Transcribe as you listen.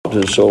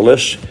And so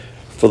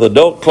for the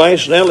adult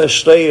class now, let's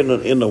stay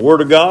in the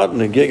Word of God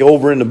and get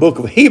over in the book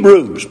of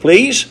Hebrews,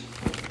 please.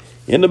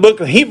 In the book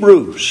of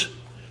Hebrews,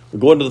 we're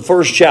going to the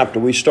first chapter.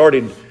 We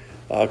started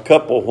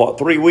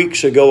 3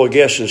 weeks ago, I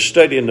guess, in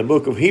studying the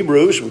book of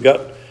Hebrews.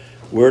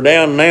 We're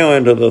down now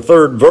into the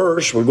third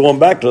verse. We're going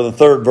back to the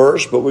third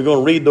verse, but we're going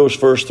to read those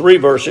first three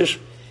verses.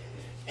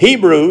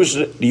 Hebrews,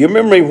 do you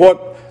remember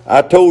what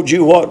I told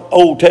you what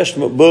Old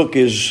Testament book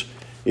is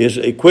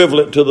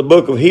equivalent to the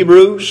book of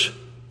Hebrews?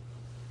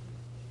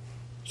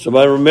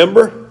 Somebody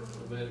remember?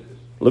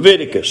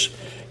 Leviticus.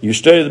 You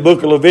study the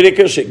book of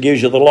Leviticus, it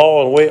gives you the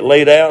law and the way it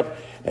laid out.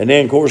 And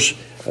then, of course,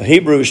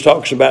 Hebrews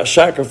talks about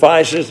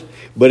sacrifices,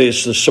 but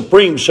it's the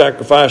supreme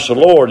sacrifice the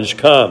Lord has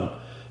come.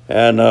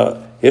 And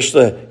it's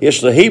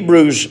the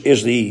Hebrews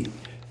is the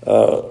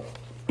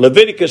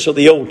Leviticus of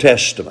the Old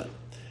Testament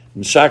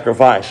and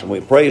sacrifice. And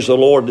we praise the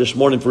Lord this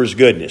morning for His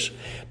goodness.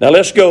 Now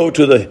let's go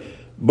to the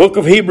book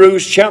of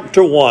Hebrews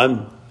chapter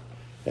 1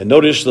 and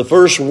notice the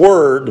first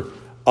word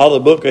of the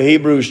book of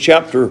Hebrews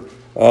chapter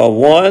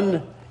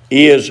 1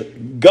 is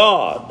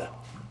God,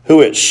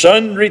 who at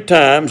sundry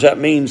times, that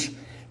means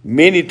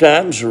many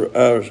times,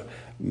 different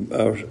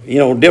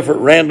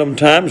random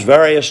times,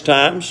 various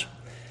times,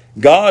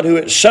 God, who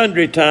at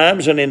sundry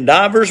times and in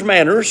divers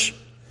manners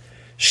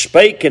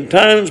spake in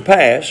time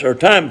past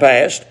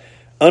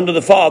unto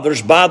the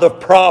fathers by the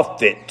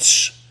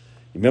prophets.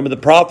 You remember the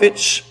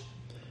prophets?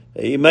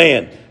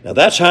 Amen. Now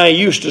that's how He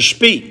used to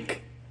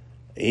speak.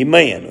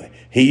 Amen.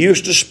 He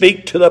used to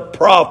speak to the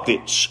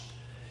prophets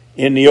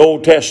in the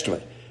Old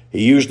Testament.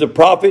 He used the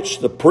prophets,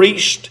 the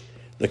priests,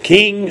 the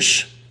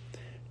kings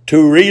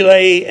to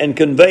relay and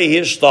convey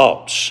His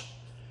thoughts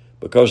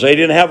because they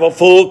didn't have a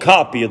full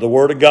copy of the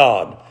Word of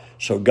God.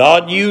 So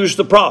God used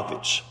the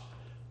prophets.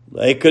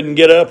 They couldn't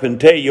get up and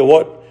tell you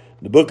what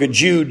the book of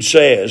Jude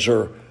says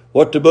or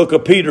what the book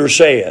of Peter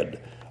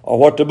said or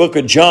what the book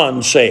of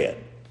John said.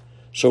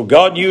 So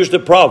God used the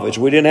prophets.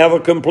 We didn't have a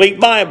complete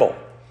Bible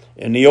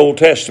in the Old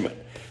Testament.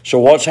 So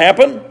what's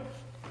happened?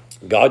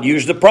 God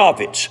used the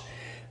prophets.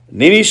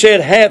 And then He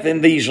said, hath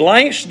in these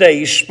last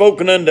days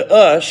spoken unto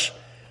us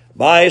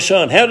by His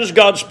Son. How does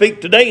God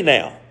speak today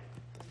now?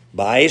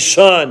 By His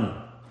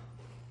Son.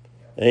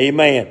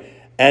 Amen.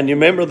 And you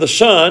remember the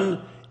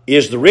Son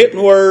is the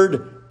written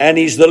Word and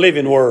He's the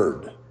living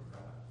Word.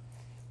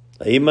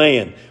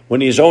 Amen.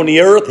 When He's on the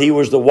earth, He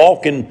was the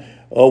walking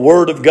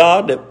Word of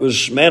God that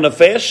was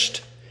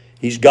manifest.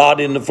 He's God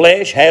in the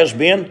flesh, has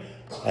been,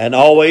 and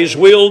always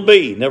will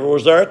be. Never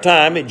was there a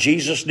time that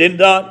Jesus did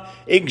not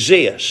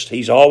exist.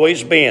 He's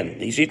always been.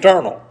 He's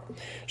eternal.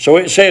 So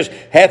it says,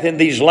 hath in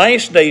these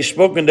last days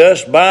spoken to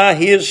us by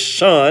His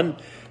Son,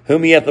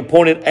 whom He hath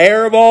appointed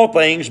heir of all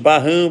things,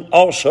 by whom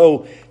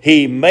also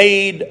He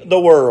made the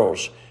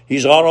worlds.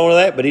 He's not only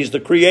that, but He's the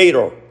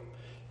Creator.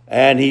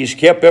 And He's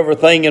kept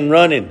everything in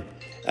running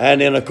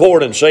and in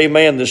accordance.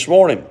 Amen. This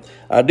morning,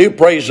 I do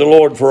praise the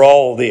Lord for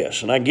all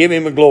this, and I give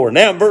Him the glory.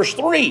 Now in verse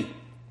 3,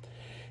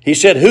 He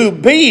said, who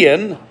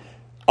being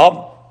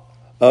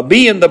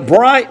the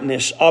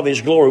brightness of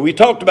His glory. We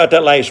talked about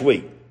that last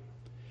week.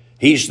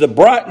 He's the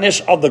brightness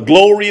of the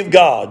glory of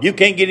God. You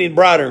can't get any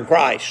brighter than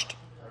Christ.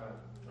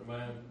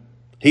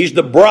 He's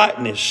the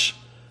brightness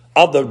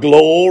of the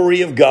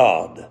glory of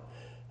God.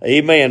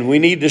 Amen. We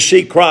need to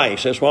see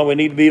Christ. That's why we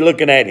need to be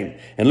looking at Him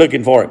and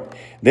looking for Him.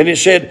 Then it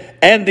said,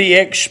 and the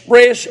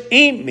express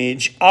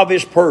image of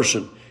His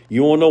person.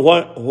 You want to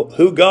know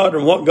who God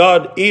and what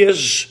God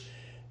is?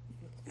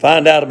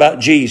 Find out about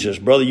Jesus.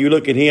 Brother, you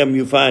look at Him,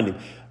 you find Him.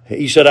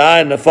 He said, I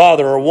and the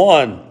Father are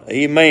one.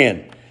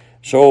 Amen.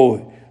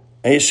 So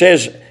it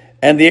says,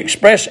 and the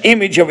express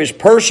image of His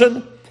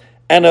person,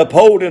 and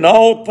upholding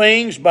all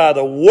things by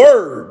the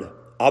word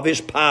of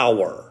His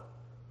power.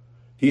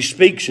 He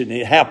speaks and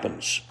it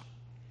happens.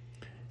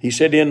 He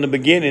said in the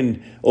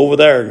beginning over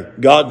there,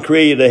 God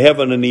created the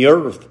heaven and the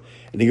earth.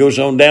 And He goes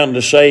on down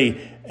to say,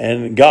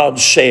 and God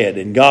said,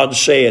 and God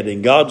said,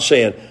 and God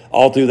said,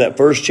 all through that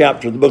first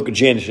chapter of the book of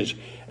Genesis.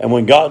 And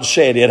when God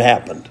said, it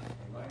happened.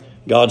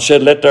 God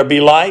said, let there be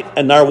light,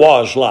 and there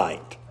was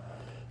light.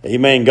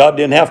 Amen. God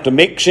didn't have to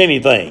mix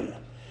anything.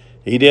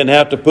 He didn't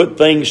have to put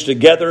things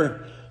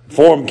together,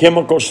 form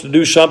chemicals to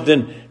do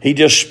something. He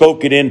just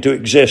spoke it into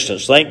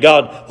existence. Thank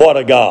God. What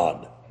a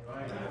God.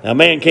 Now,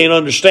 man can't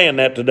understand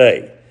that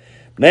today.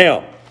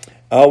 Now,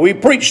 we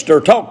preached or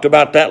talked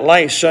about that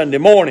last Sunday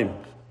morning.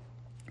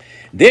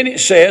 Then it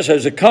says,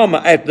 as a comma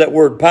after that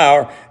word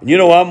power, and you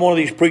know I'm one of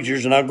these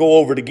preachers, and I'll go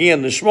over it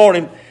again this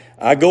morning.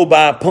 I go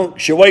by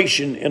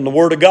punctuation in the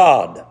Word of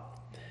God.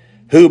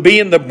 Who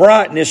being the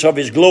brightness of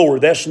His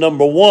glory. That's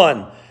number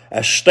one.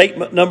 That's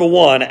statement number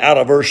one out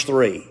of verse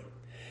 3.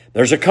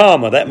 There's a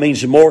comma. That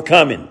means more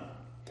coming.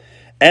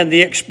 And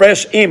the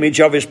express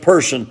image of His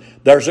person.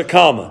 There's a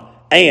comma.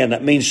 And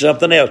that means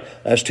something else.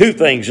 That's two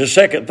things. The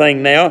second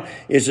thing now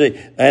is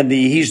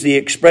He's the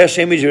express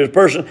image of His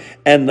person.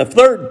 And the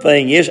third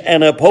thing is,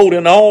 and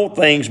upholding all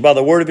things by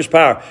the word of His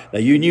power. Now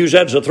you can use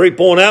that as a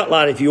 3-point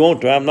outline if you want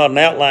to. I'm not an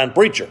outline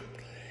preacher.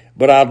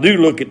 But I do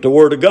look at the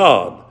Word of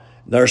God.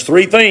 There's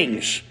three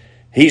things.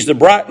 He's the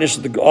brightness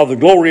of the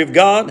glory of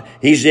God.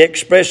 He's the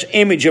express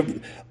image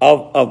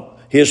of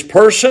His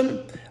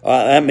person.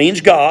 That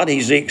means God.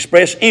 He's the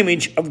express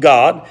image of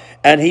God.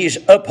 And He's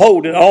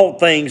upholding all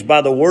things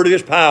by the word of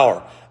His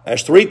power.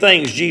 That's three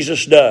things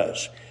Jesus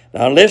does.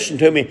 Now listen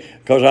to me,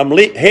 because I'm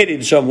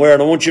headed somewhere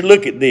and I want you to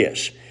look at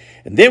this.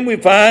 And then we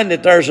find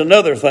that there's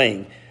another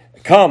thing,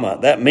 comma.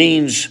 That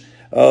means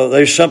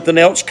there's something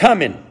else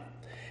coming.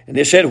 And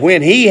it said,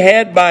 when He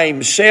had by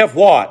Himself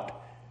what?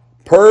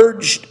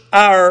 Purged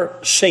our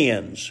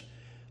sins.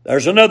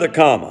 There's another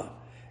comma.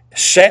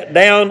 Sat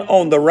down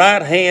on the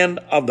right hand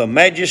of the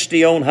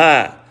majesty on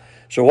high.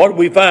 So what do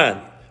we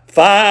find?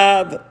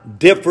 5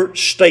 different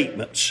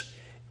statements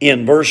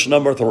in verse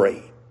number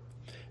 3.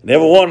 And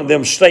every one of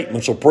them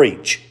statements will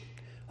preach.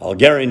 I'll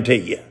guarantee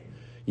you.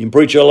 You can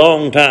preach a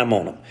long time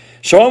on them.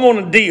 So I'm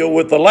going to deal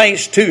with the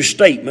last 2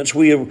 statements.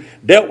 We have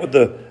dealt with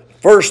the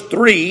first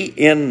 3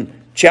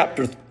 in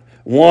chapter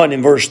 1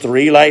 and verse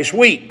 3 last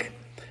week.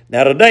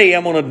 Now today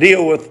I'm going to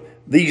deal with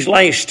these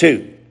last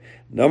 2.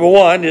 Number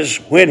 1 is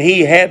when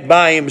He had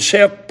by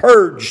Himself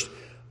purged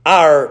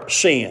our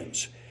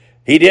sins.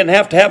 He didn't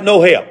have to have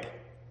no help.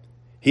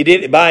 He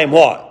did it by Him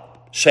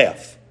what?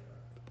 Self.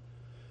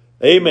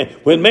 Amen.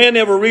 When man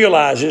ever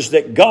realizes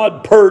that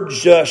God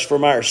purged us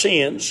from our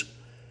sins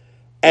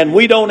and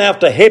we don't have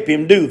to help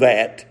Him do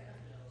that,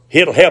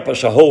 He'll help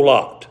us a whole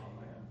lot.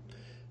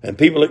 And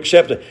people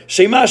accept it.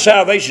 See, my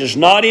salvation is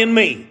not in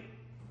me.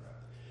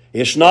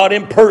 It's not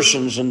in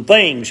persons and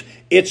things.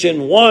 It's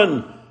in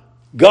one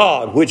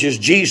God, which is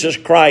Jesus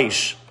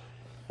Christ.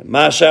 And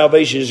my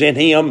salvation is in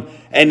Him,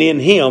 and in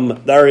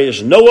Him there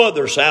is no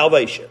other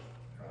salvation.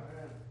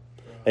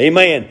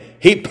 Amen.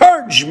 He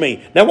purged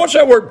me. Now, what's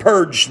that word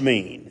purged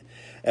mean?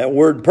 That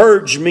word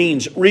purged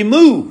means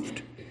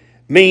removed.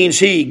 Means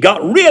He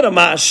got rid of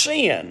my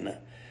sin.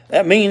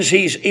 That means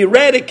He's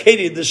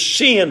eradicated the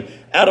sin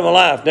out of my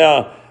life.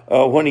 Now,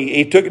 when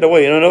he took it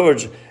away, in other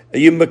words,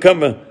 you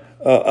become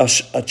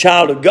a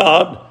child of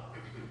God,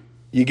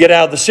 you get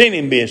out of the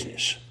sinning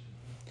business.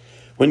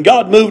 When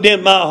God moved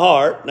in my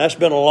heart, and that's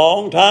been a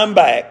long time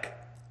back,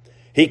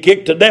 He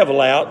kicked the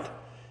devil out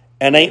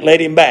and ain't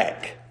let him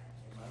back.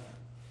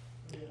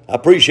 I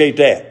appreciate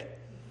that.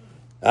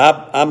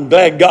 I'm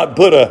glad God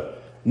put a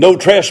no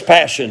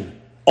trespassing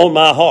on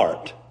my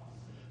heart.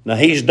 Now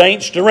He's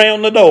danced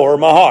around the door of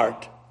my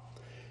heart.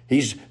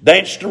 He's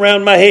danced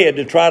around my head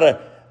to try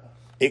to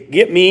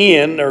get me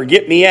in or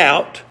get me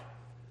out.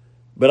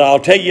 But I'll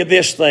tell you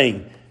this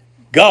thing.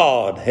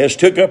 God has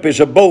took up His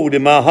abode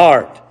in my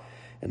heart.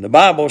 And the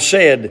Bible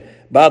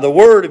said, by the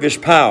word of His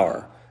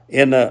power,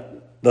 in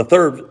the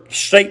 3rd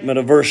statement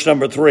of verse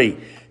number 3,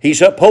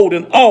 He's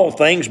upholding all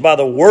things by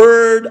the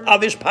word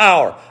of His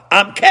power.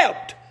 I'm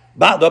kept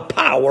by the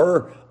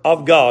power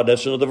of God.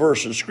 That's another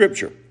verse in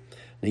Scripture.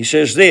 And He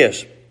says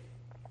this.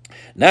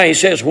 Now He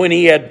says, when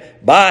He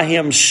had by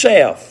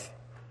Himself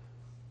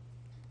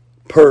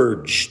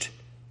purged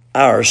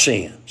our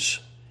sins.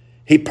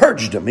 He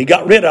purged them. He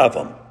got rid of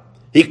them.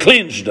 He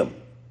cleansed them.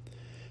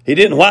 He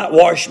didn't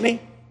whitewash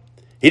me.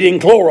 He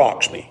didn't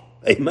Clorox me.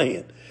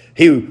 Amen.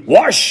 He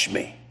washed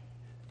me.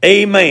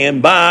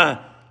 Amen. By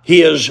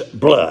His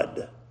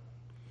blood.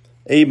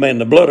 Amen.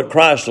 The blood of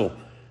Christ will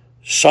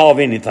solve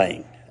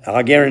anything.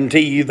 I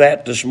guarantee you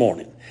that this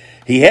morning.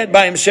 He had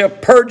by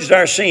Himself purged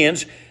our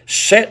sins,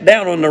 sat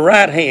down on the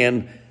right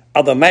hand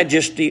of the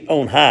majesty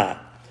on high.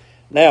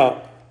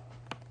 Now,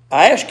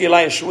 I asked you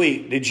last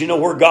week, did you know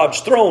where God's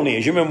throne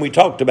is? You remember we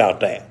talked about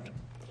that.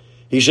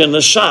 He's in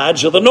the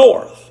sides of the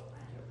north.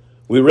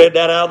 We read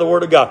that out of the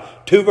Word of God.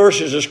 2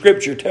 verses of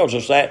Scripture tells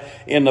us that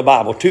in the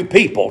Bible. 2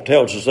 people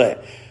tells us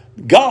that.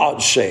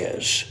 God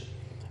says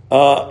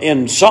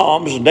in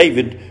Psalms,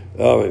 David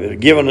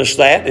given us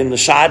that, in the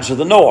sides of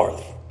the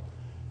north.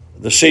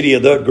 The city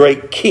of the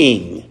great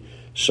king.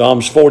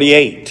 Psalms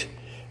 48.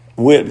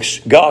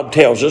 Which God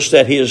tells us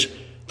that His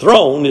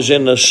throne is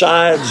in the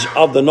sides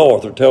of the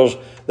north. It tells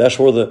that's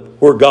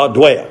where God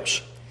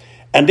dwells.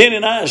 And then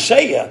in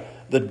Isaiah,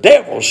 the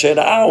devil said,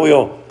 I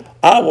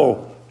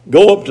will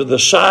go up to the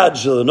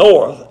sides of the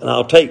north and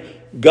I'll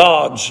take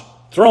God's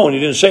throne. He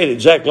didn't say it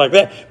exactly like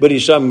that, but he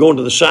said, I'm going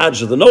to the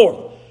sides of the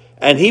north.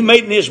 And he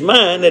made in his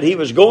mind that he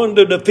was going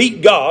to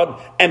defeat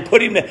God and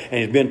put Him there.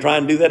 And he's been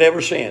trying to do that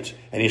ever since,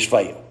 and he's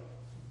failed.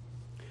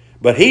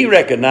 But he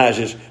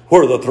recognizes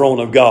where the throne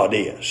of God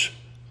is.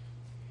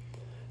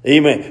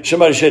 Amen.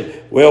 Somebody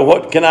said, well,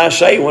 what can I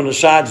say when the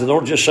sides of the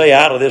north? Just say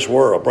out of this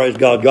world. Praise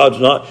God. God's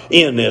not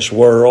in this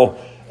world.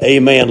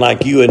 Amen.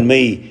 Like you and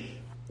me.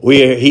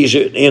 He's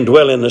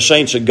indwelling the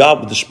saints of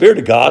God with the Spirit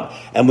of God.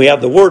 And we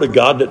have the Word of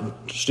God that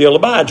still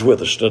abides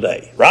with us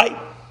today. Right?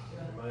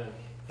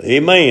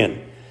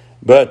 Amen.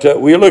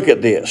 But we look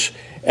at this.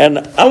 And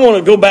I want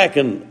to go back,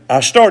 and I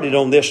started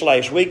on this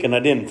last week and I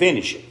didn't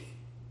finish it.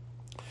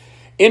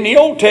 In the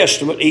Old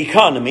Testament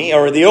economy,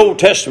 or the Old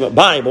Testament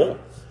Bible,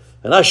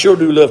 and I sure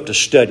do love to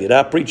study it.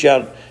 I preach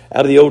out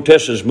of the Old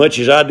Testament as much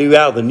as I do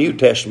out of the New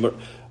Testament,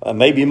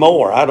 maybe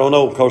more. I don't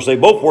know, because they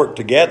both work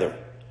together.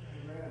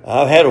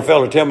 I had a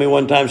fellow tell me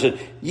one time, said,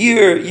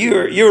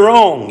 "You're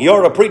wrong. You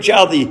ought to preach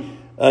out of the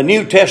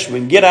New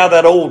Testament. Get out of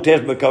that Old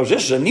Testament, because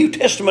this is a New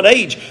Testament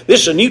age.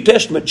 This is a New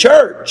Testament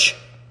church.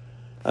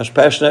 I was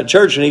pastoring that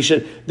church, and he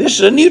said, this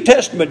is a New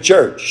Testament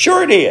church.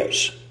 Sure it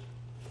is.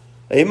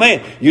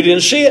 Amen. You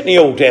didn't see it in the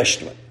Old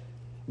Testament.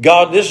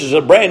 God, this is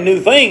a brand new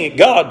thing that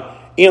God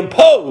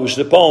imposed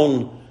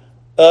upon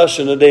us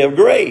in the day of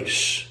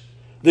grace.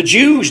 The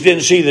Jews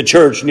didn't see the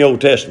church in the Old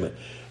Testament.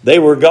 They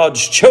were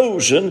God's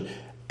chosen,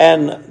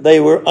 and they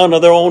were under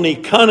their own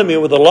economy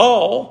with the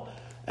law,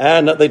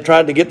 and they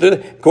tried to get through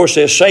it. Of course,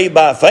 they're saved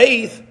by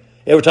faith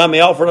every time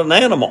they offered an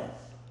animal.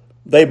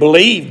 They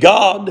believed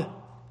God.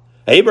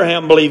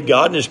 Abraham believed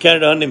God and is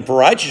counted unto him for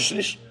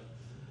righteousness.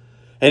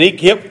 And he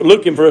kept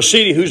looking for a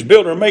city whose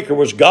builder and maker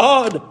was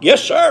God.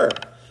 Yes, sir.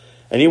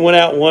 And he went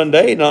out one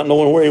day not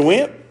knowing where he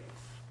went.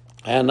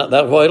 And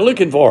that's what he was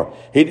looking for.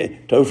 He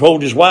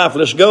told his wife,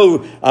 let's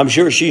go. I'm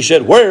sure she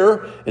said,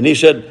 where? And he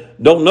said,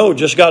 don't know,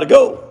 just got to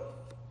go.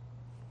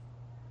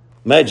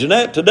 Imagine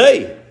that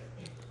today.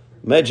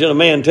 Imagine a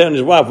man telling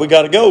his wife, we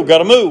got to go, got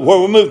to move. Where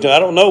we move to? I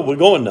don't know, we're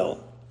going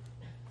though.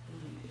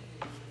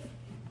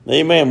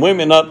 Amen.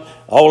 Women not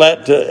all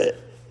that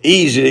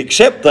easy to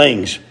accept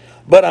things.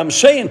 But I'm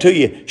saying to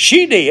you,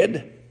 she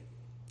did.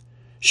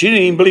 She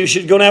didn't even believe she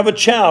was going to have a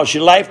child. She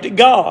laughed at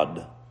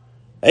God.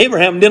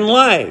 Abraham didn't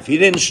laugh. He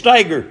didn't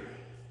stagger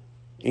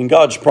in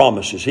God's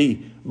promises.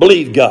 He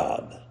believed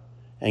God.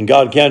 And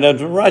God counted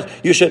unto him right.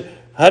 You said,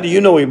 how do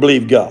you know he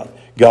believed God?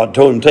 God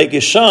told him to take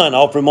his son,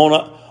 offer him on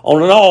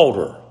an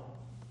altar.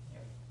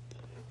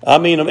 I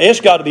mean,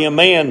 it's got to be a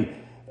man,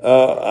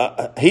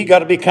 he got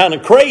to be kind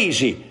of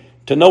crazy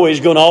to know he's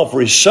going to offer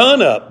his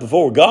son up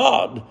before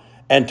God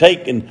and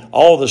taking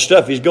all the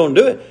stuff he's going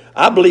to do it.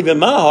 I believe in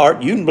my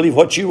heart, you can believe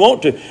what you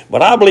want to,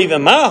 but I believe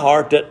in my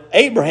heart that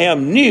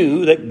Abraham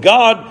knew that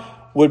God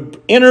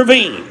would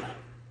intervene.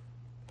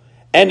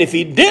 And if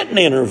he didn't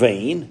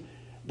intervene,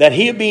 that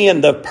he'd be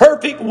in the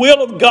perfect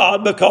will of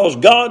God because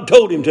God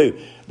told him to.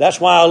 That's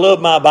why I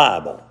love my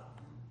Bible.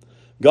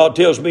 God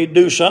tells me to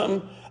do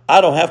something,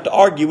 I don't have to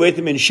argue with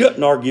him and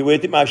shouldn't argue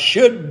with him. I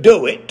should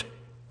do it.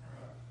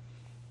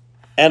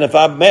 And if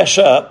I mess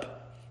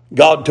up,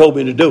 God told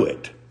me to do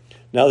it.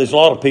 Now, there's a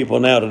lot of people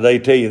now today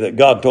tell you that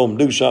God told them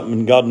to do something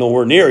and God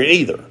nowhere near it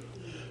either.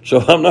 So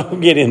I'm not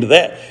going to get into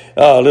that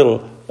little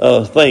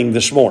thing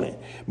this morning.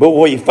 But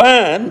we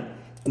find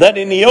that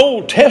in the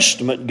Old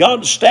Testament,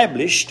 God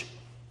established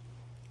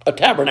a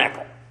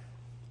tabernacle.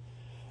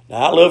 Now,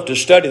 I love to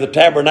study the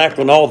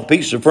tabernacle and all the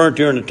pieces of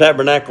furniture in the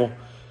tabernacle.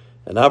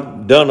 And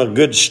I've done a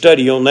good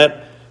study on that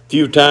a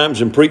few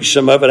times and preached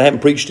some of it. I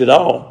haven't preached it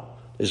all.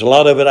 There's a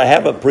lot of it I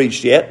haven't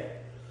preached yet.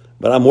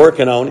 But I'm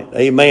working on it.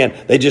 Amen.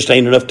 There just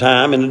ain't enough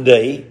time in the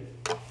day.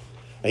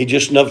 Ain't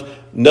just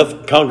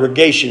enough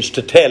congregations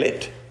to tell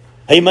it.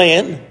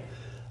 Amen.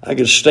 I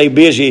could stay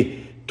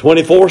busy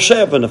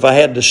 24/7 if I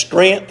had the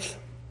strength.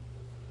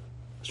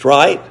 That's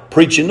right.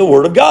 Preaching the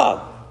Word of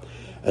God.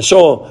 And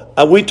so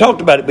we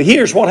talked about it. But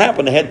here's what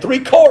happened. They had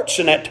 3 courts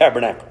in that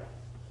tabernacle.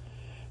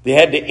 They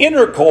had the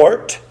inner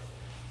court,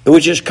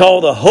 which is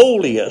called the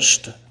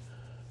holiest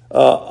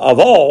of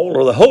all,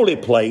 or the holy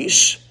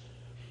place.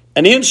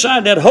 And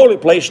inside that holy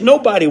place,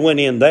 nobody went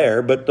in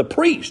there but the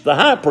priest, the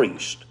high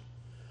priest.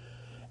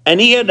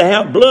 And he had to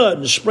have blood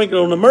and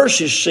sprinkle on the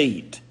mercy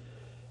seat.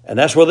 And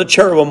that's where the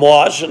cherubim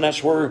was, and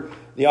that's where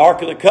the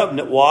Ark of the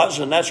Covenant was,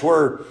 and that's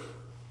where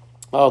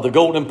the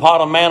golden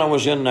pot of manna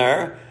was in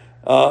there.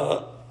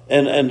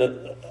 And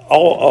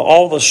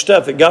all the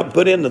stuff that God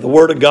put into the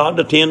Word of God,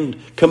 the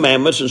 10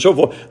 Commandments and so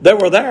forth, they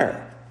were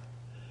there.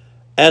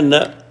 And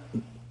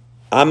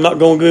I'm not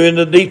going to go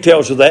into the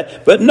details of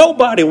that, but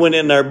nobody went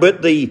in there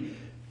but the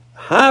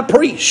high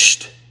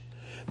priest.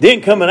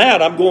 Then coming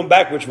out, I'm going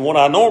backwards from what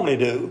I normally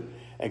do,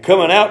 and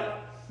coming out,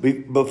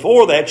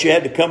 before that, you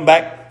had to come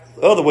back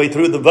the other way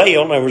through the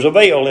veil, and there was a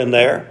veil in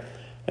there.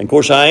 And of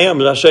course I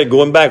am, as I said,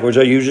 going backwards.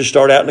 I usually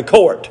start out in the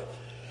court.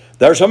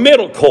 There's a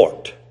middle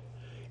court.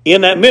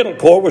 In that middle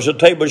court was a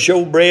table of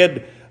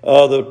showbread,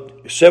 the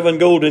 7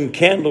 golden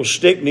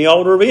candlestick, and the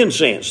altar of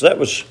incense. That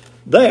was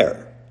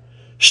there.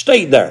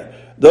 Stayed there.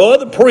 The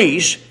other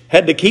priests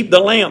had to keep the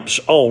lamps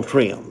all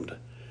trimmed.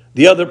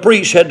 The other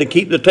priests had to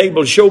keep the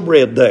table of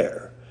showbread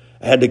there.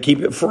 Had to keep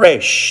it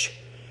fresh.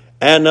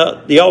 And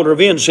the altar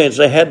of incense,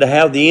 they had to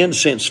have the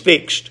incense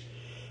fixed.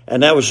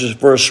 And that was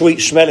for a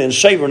sweet smelling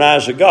savor in the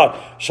eyes of God.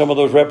 Some of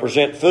those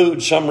represent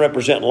food, some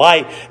represent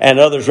light, and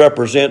others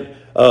represent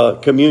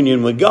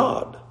communion with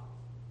God.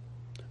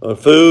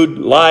 Food,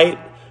 light,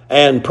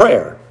 and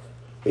prayer.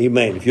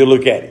 Amen, if you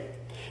look at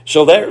it.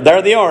 So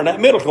there they are in that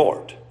middle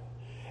court.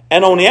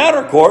 And on the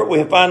outer court,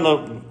 we find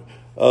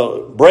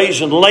the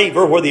brazen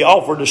laver where they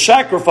offered a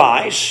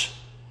sacrifice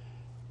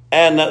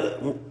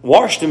and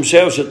washed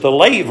themselves at the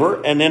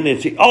laver, and then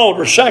at the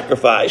altar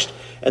sacrificed,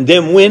 and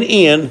then went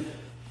in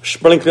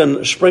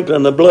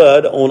sprinkling the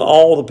blood on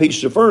all the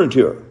pieces of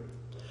furniture.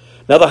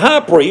 Now the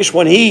high priest,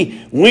 when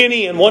he went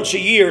in once a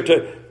year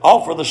to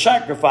offer the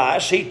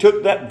sacrifice, he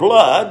took that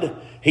blood,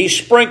 he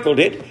sprinkled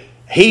it,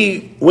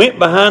 he went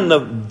behind the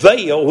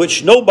veil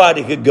which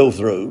nobody could go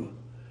through,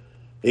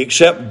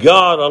 except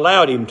God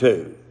allowed him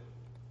to.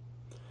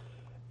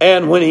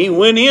 And when he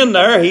went in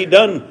there, he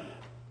done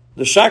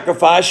the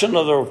sacrificing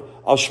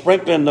of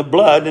sprinkling the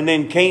blood and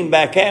then came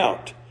back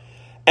out.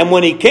 And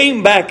when he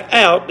came back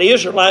out, the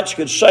Israelites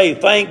could say,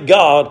 thank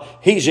God,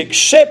 he's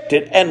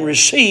accepted and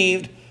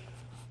received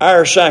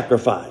our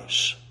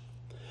sacrifice.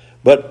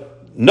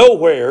 But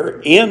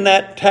nowhere in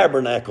that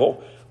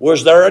tabernacle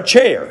was there a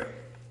chair.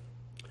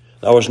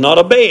 There was not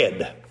a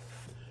bed.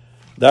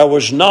 There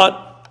was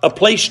not a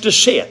place to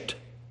sit,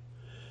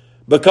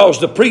 because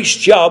the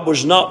priest's job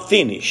was not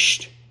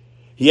finished.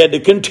 He had to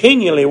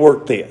continually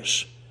work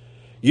this.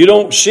 You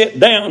don't sit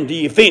down till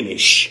you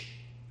finish.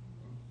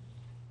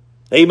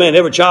 Amen.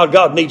 Every child of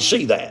God needs to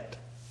see that.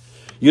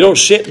 You don't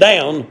sit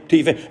down till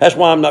you finish. That's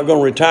why I'm not going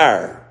to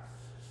retire.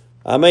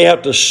 I may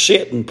have to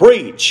sit and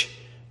preach,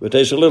 but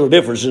there's a little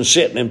difference in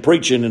sitting and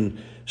preaching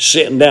and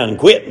sitting down and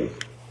quitting.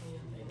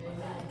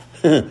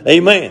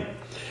 Amen.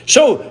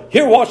 So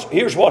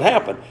here's what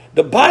happened.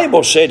 The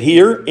Bible said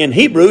here in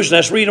Hebrews, and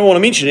that's the reason I want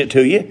to mention it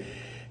to you.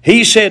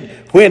 He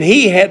said, when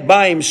he had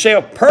by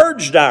himself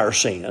purged our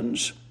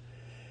sins,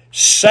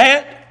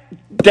 sat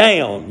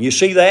down. You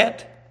see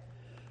that?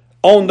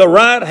 On the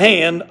right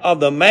hand of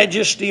the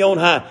majesty on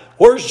high.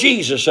 Where's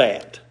Jesus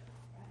at?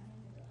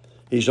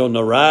 He's on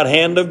the right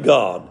hand of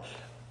God.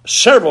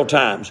 Several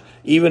times,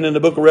 even in the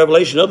book of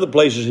Revelation, other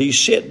places, he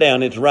sit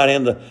down at the right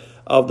hand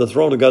of the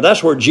throne of God.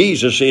 That's where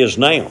Jesus is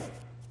now.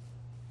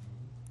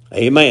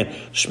 Amen.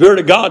 Spirit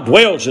of God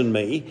dwells in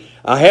me.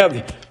 I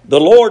have the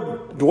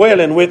Lord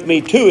dwelling with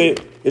me too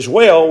as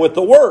well with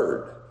the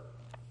Word.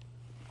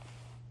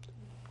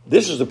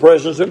 This is the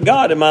presence of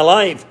God in my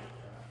life.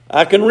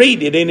 I can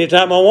read it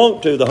anytime I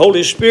want to. The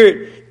Holy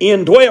Spirit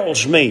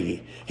indwells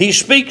me. He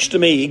speaks to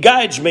me. He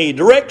guides me. He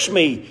directs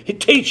me. He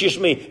teaches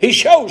me. He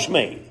shows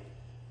me.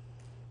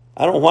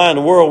 I don't know why in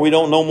the world we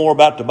don't know more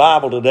about the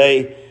Bible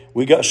today.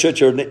 We got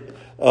such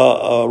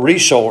a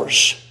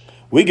resource.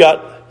 We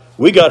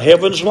got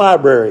heaven's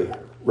library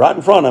right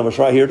in front of us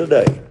right here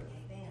today.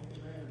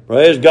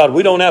 Praise God.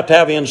 We don't have to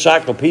have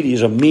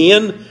encyclopedias of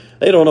men.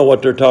 They don't know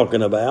what they're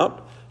talking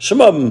about.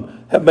 Some of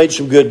them have made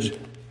some good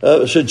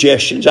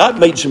suggestions. I've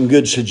made some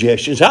good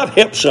suggestions. I've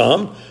helped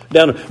some.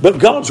 But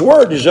God's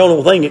Word is the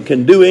only thing that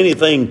can do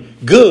anything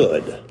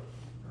good.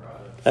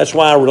 That's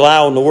why I rely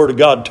on the Word of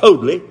God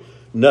totally.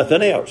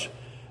 Nothing else.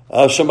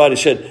 Somebody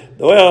said,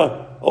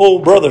 well,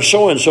 old brother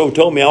so-and-so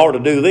told me I ought to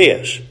do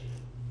this.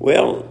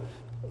 Well,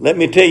 let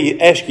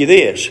me ask you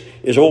this.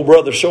 Is old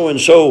brother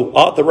so-and-so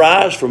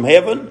authorized from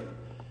heaven?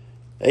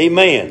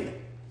 Amen.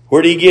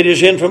 Where did he get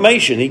his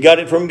information? He got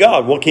it from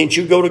God. Well, can't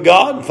you go to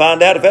God and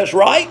find out if that's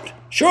right?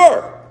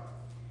 Sure.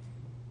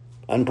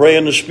 I can pray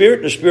in the Spirit,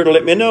 and the Spirit will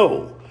let me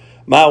know.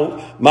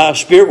 My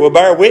spirit will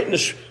bear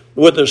witness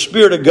with the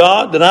Spirit of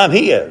God that I'm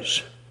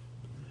His.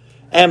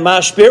 And my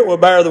spirit will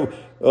bear the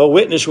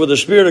witness with the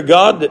Spirit of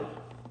God that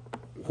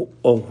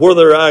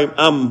whether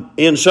I'm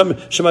in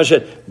somebody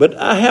said, but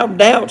I have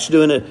doubts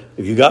doing it.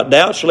 If you got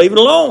doubts, leave it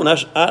alone.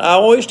 I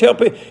always tell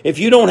people, if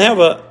you don't have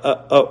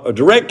a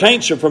direct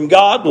answer from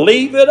God,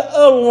 leave it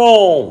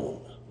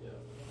alone.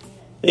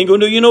 It ain't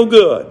going to do you no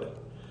good.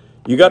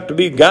 You got to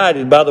be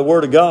guided by the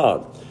Word of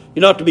God.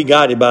 You're not to be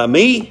guided by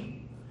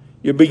me.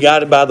 You'll be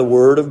guided by the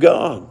Word of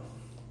God.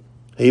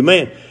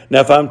 Amen. Now,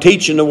 if I'm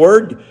teaching the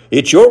Word,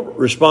 it's your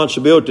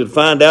responsibility to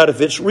find out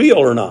if it's real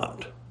or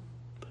not.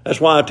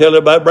 That's why I tell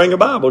everybody, bring a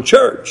Bible to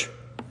church.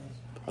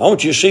 I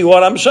want you to see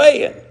what I'm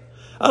saying.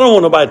 I don't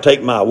want nobody to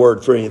take my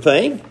word for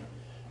anything.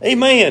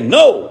 Amen.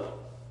 No.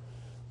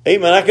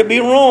 Amen. I could be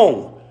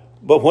wrong.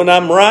 But when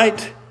I'm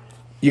right,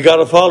 you got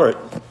to follow it.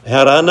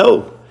 How do I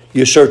know?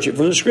 You search it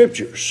from the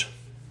Scriptures.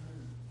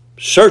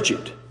 Search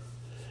it.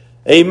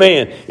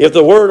 Amen. If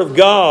the Word of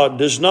God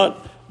does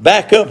not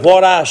back up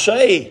what I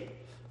say,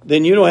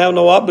 then you don't have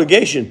no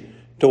obligation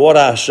to what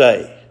I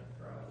say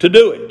to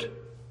do it.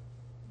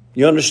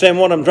 You understand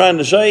what I'm trying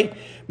to say?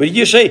 But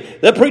you say,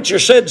 that preacher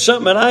said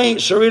something and I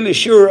ain't so really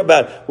sure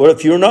about it. Well,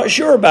 if you're not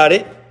sure about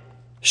it,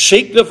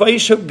 seek the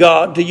face of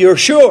God till you're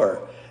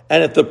sure.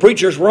 And if the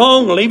preacher's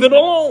wrong, leave it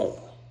alone.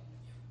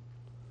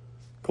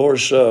 Of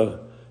course,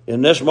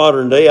 in this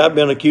modern day, I've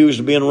been accused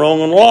of being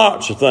wrong on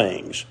lots of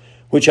things,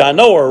 which I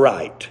know are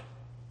right.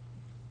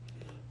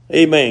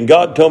 Amen.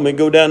 God told me to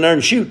go down there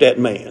and shoot that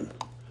man.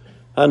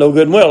 I know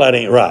good and well that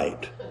ain't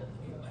right.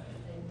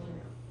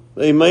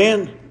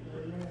 Amen.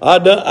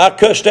 I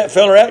cussed that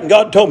fella out, and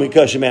God told me to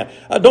cuss him out.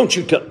 Don't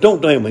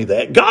tell me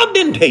that. God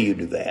didn't tell you to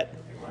do that.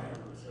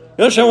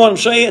 You understand what I'm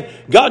saying?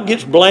 God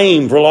gets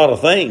blamed for a lot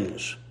of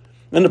things.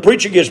 And the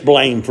preacher gets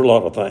blamed for a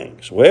lot of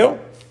things. Well,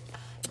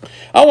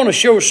 I want to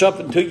show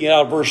something to you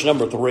out of verse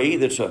number 3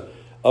 that's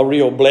a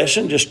real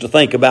blessing just to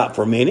think about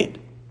for a minute.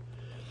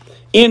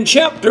 In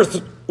chapter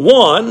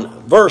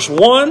 1, verse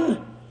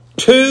 1,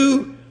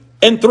 2,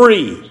 and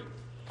 3.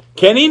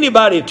 Can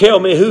anybody tell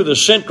me who the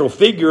central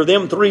figure of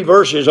them 3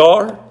 verses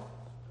are?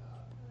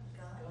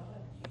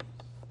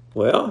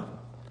 Well,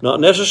 not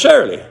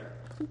necessarily.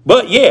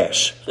 But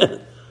yes.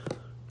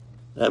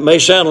 That may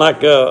sound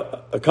like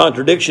a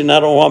contradiction. I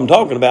don't know what I'm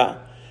talking about.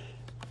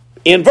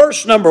 In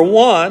verse number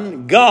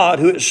 1, God,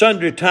 who at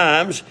sundry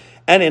times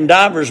and in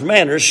divers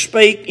manners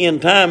spake in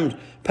times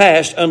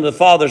past unto the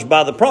fathers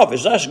by the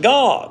prophets. That's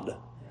God.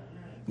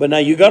 But now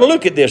you got to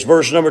look at this.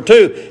 Verse number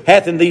 2,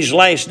 hath in these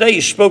last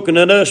days spoken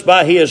unto us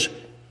by his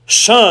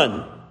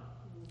Son.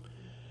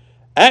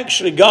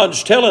 Actually,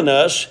 God's telling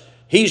us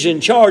he's in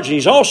charge, and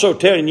he's also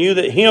telling you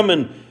that him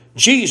and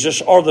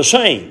Jesus are the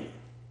same.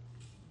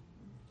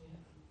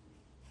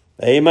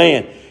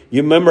 Amen.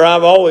 You remember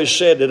I've always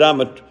said that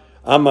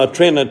I'm a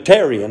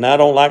Trinitarian. I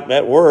don't like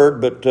that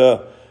word, but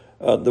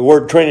the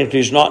word Trinity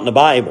is not in the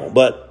Bible.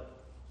 But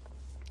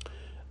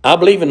I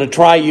believe in the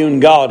triune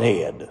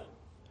Godhead.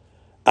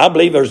 I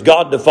believe there's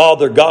God the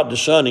Father, God the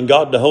Son, and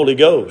God the Holy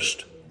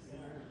Ghost.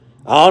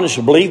 I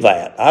honestly believe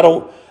that. I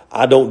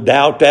don't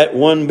doubt that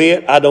one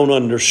bit. I don't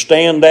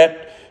understand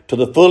that to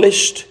the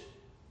fullest.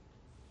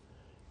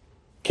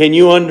 Can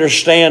you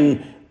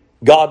understand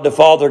God the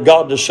Father,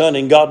 God the Son,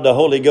 and God the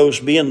Holy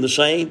Ghost being the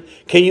same?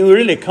 Can you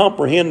really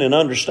comprehend and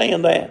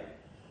understand that?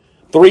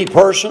 3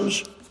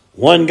 persons,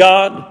 one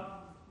God.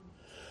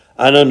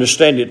 I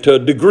understand it to a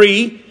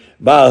degree.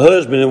 By a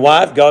husband and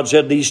wife, God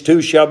said these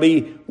two shall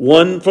be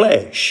one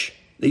flesh.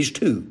 These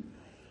two.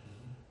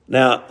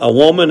 Now, a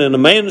woman and a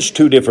man is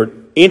 2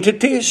 different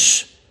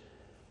entities.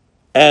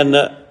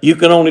 And you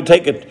can only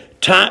take a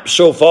type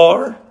so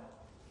far.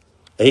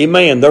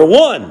 Amen. They're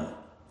one.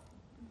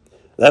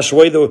 That's the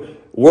way the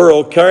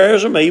world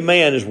carries them.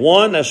 Amen. Is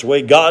one. That's the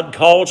way God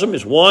calls them.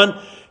 Is one.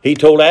 He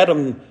told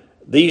Adam,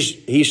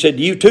 he said,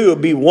 you two will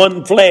be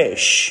one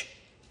flesh.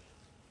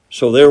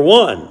 So they're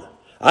one.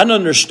 I don't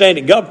understand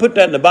it. God put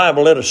that in the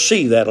Bible. Let us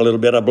see that a little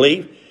bit, I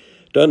believe,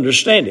 to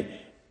understand it.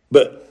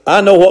 But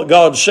I know what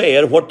God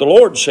said, what the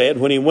Lord said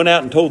when he went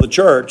out and told the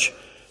church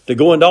to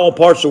go into all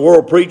parts of the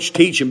world, preach,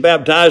 teach, and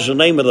baptize in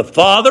the name of the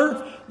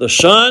Father, the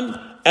Son,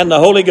 and the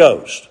Holy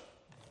Ghost.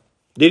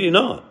 Did he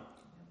not?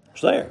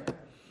 It's there.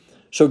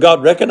 So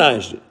God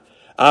recognized it.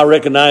 I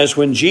recognize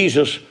when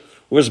Jesus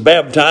was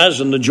baptized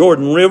in the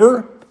Jordan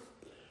River,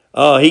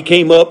 he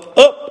came up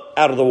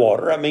out of the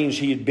water. That means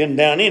he had been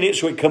down in it,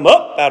 so he'd come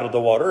up out of the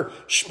water.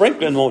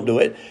 Sprinkling won't do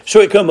it.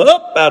 So he'd come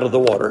up out of the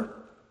water.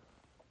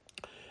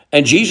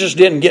 And Jesus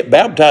didn't get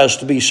baptized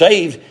to be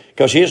saved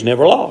because he was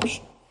never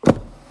lost.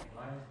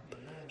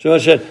 So I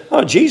said,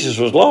 Jesus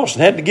was lost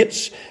and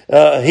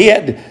he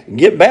had to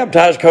get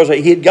baptized because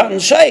he had gotten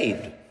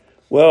saved.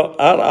 Well,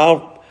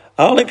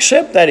 I'll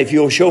accept that if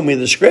you'll show me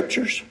the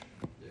scriptures.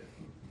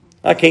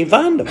 I can't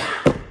find them.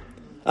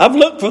 I've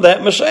looked for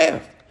that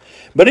myself.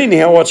 But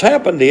anyhow, what's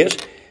happened is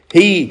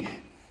he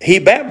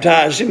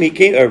baptized him.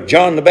 Or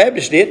John the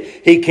Baptist did.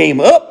 He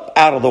came up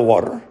out of the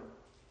water.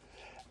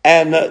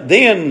 And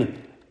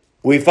then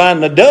we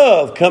find the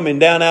dove coming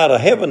down out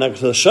of heaven.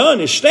 The Son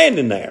is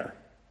standing there.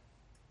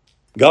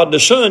 God the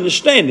Son is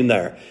standing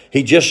there.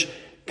 He just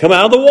come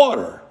out of the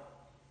water.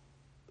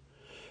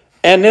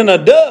 And then a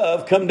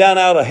dove come down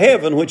out of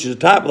heaven, which is a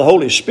type of the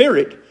Holy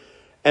Spirit,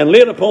 and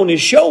lit upon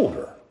his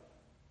shoulder.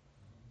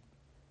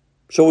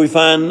 So we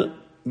find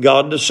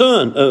God the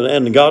Son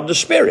and God the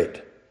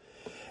Spirit.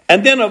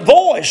 And then a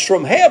voice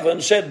from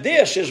heaven said,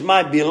 this is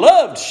my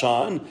beloved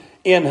Son,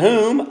 in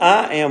whom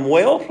I am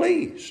well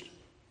pleased.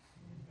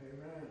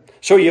 Amen.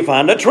 So you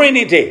find a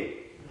Trinity.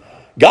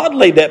 God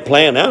laid that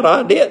plan out.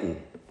 I didn't.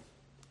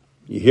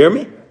 You hear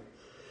me?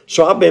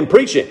 So I've been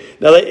preaching.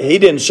 Now, he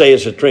didn't say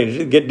it's a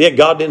Trinity.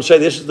 God didn't say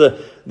this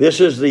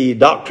is the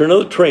doctrine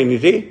of the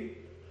Trinity.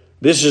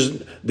 This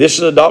is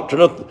the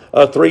doctrine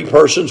of 3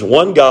 persons,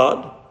 one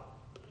God.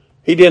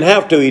 He didn't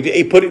have to.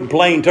 He put it in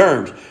plain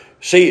terms.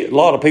 See, a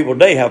lot of people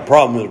today have a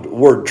problem with the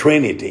word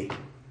Trinity.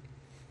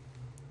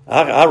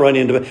 I run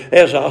into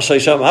it. I'll say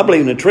something, I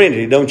believe in the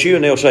Trinity, don't you?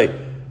 And they'll say,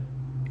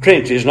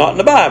 Trinity is not in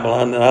the Bible.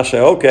 And I say,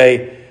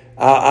 okay,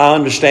 I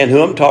understand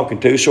who I'm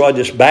talking to, so I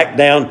just back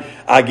down.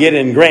 I get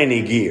in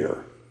granny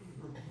gear.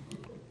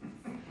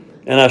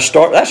 And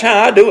that's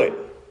how I do it.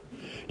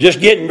 Just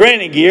get in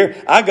granny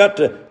gear. I got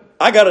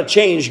to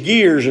change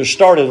gears and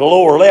start at a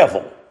lower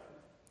level.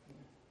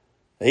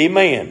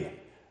 Amen.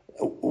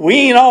 We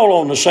ain't all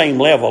on the same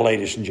level,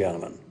 ladies and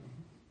gentlemen.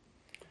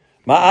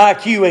 My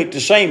IQ ain't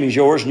the same as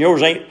yours, and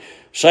yours ain't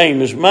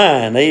same as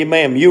mine.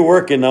 Amen. You're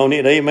working on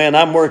it. Amen.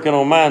 I'm working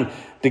on mine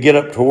to get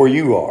up to where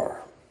you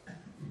are.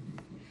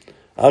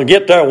 I'll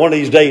get there one of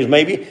these days,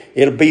 maybe.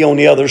 It'll be on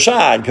the other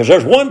side. Because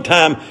there's one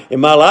time in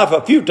my life,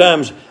 a few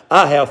times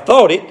I have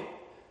thought it,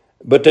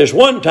 but there's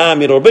one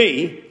time it'll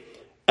be.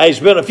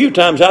 There's been a few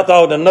times I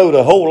thought I knowed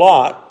a whole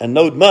lot and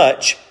knowed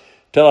much,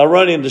 till I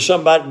run into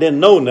somebody that didn't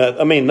know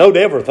nothing. Knowed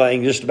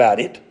everything just about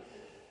it.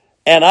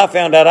 And I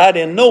found out I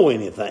didn't know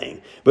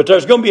anything. But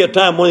there's going to be a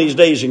time one of these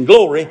days in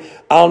glory,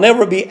 I'll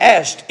never be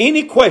asked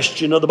any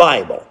question of the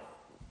Bible.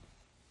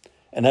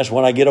 And that's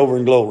when I get over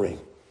in glory.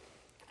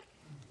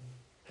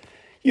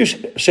 You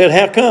said,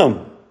 how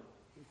come?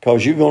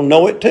 Because you're going to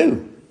know it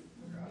too.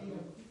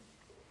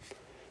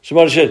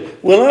 Somebody said,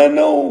 well, I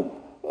know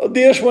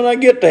this when I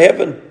get to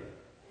heaven.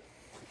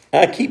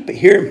 I keep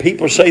hearing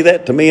people say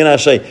that to me, and I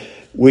say,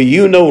 will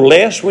you know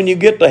less when you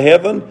get to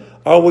heaven,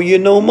 or will you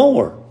know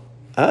more?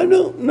 I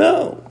don't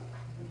know.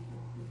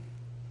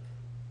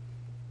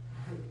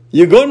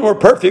 You're going where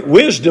perfect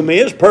wisdom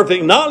is,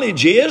 perfect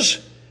knowledge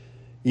is.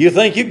 You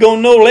think you're going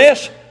to know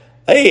less?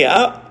 Hey,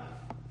 I'll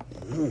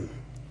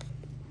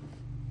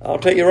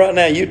tell you right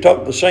now, you talk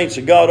to the saints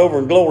of God over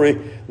in glory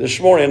this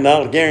morning, and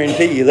I'll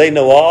guarantee you they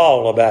know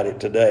all about it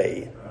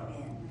today.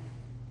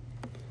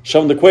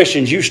 Some of the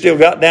questions you still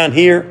got down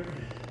here,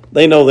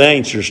 they know the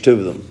answers to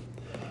them.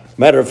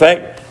 Matter of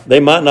fact, they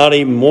might not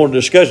even want to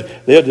discuss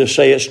it. They'll just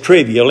say it's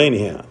trivial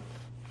anyhow.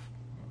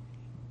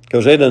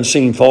 Because they done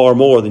seen far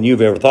more than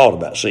you've ever thought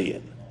about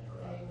seeing.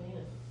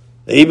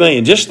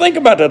 Amen. Just think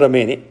about that a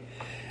minute.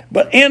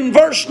 But in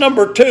verse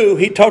number 2,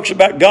 he talks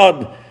about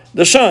God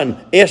the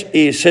Son.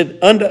 He said,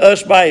 unto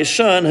us by his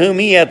Son, whom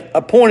he hath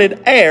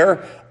appointed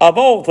heir of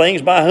all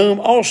things, by whom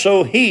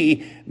also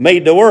he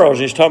made the worlds.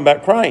 He's talking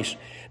about Christ.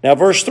 Now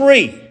verse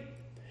 3.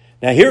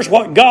 Now here's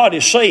what God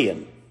is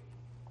saying.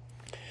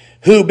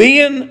 Who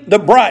being the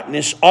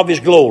brightness of his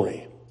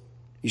glory.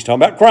 He's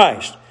talking about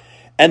Christ.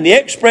 And the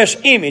express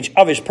image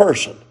of his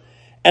person.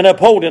 And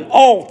upholding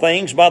all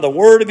things by the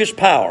word of his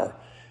power.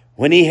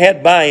 When he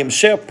had by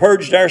himself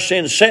purged our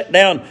sins, sat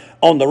down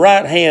on the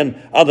right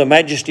hand of the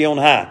majesty on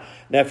high.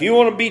 Now if you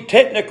want to be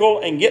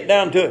technical and get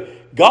down to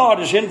it, God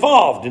is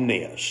involved in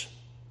this.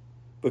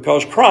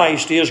 Because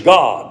Christ is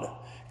God.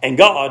 And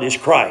God is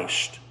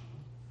Christ.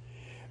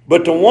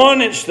 But the one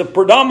that's the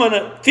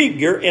predominant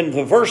figure in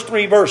the first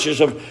 3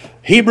 verses of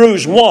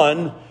Hebrews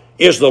 1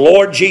 is the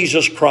Lord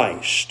Jesus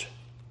Christ.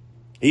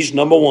 He's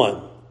number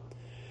 1.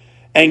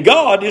 And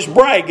God is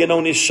bragging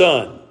on his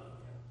Son.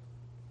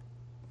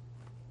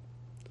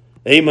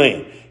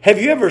 Amen. Have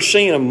you ever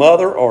seen a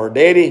mother or a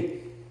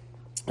daddy?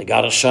 They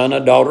got a son, a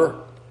daughter,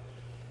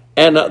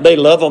 and they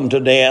love them to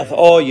death.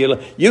 Oh,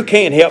 you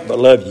can't help but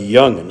love your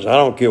young'uns. I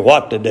don't care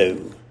what to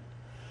do.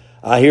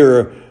 I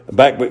hear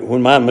back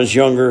when mine was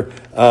younger,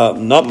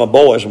 not my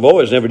boys. My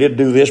boys never did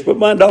do this, but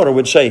my daughter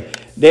would say,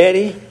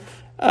 Daddy,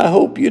 I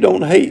hope you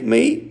don't hate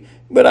me,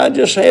 but I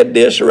just had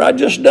this or I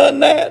just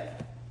done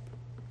that.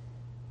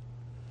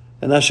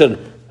 And I said,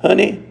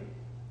 honey,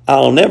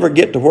 I'll never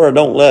get to where I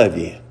don't love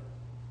you.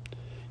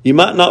 You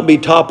might not be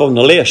top on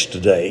the list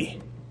today,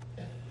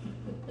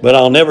 but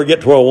I'll never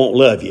get to where I won't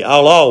love you.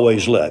 I'll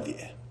always love you.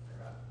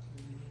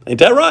 Ain't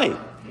that right?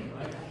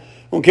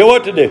 Don't care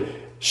what to do.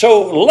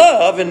 So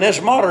love in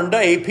this modern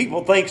day,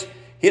 people think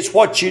it's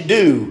what you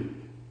do.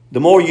 The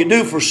more you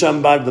do for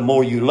somebody, the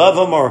more you love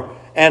them.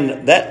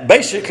 And that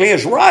basically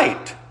is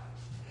right.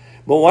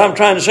 But what I'm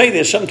trying to say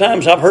is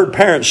sometimes I've heard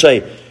parents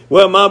say,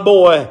 well, my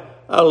boy,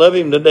 I love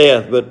him to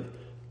death, but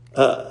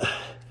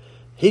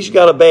he's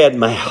got a bad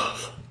mouth.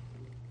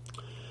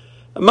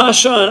 My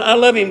son, I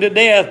love him to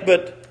death,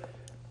 but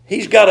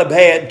he's got a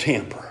bad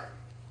temper.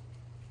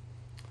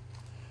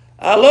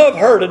 I love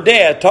her to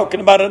death,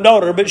 talking about a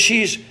daughter, but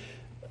she's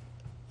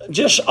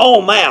just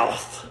all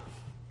mouth.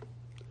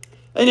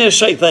 And just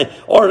say things.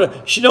 Or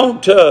she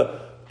not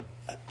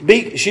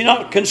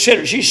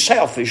considered, she's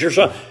selfish or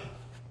something.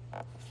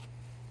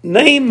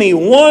 Name me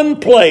one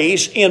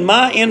place in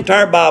my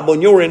entire Bible,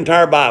 in your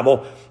entire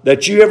Bible,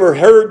 that you ever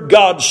heard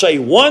God say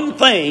one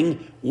thing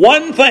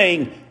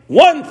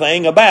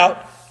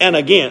about and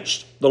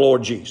against the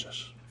Lord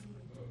Jesus.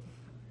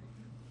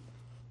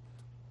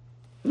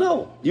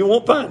 No, you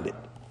won't find it.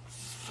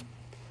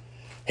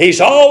 He's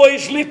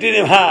always lifted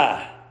him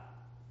high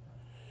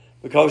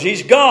because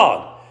he's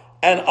God,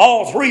 and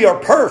all 3 are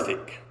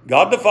perfect.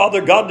 God the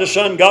Father, God the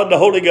Son, God the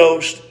Holy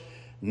Ghost.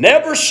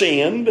 Never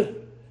sinned,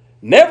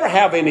 never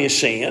have any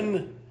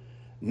sin,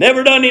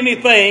 never done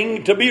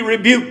anything to be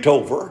rebuked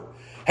over.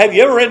 Have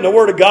you ever read in the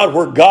Word of God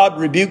where God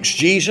rebukes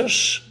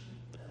Jesus?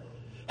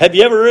 Have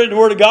you ever read in the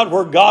Word of God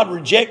where God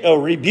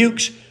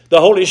rebukes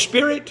the Holy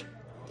Spirit?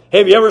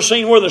 Have you ever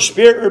seen where the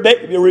Spirit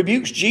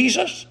rebukes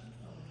Jesus?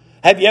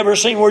 Have you ever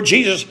seen where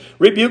Jesus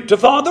rebuked the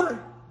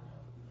Father?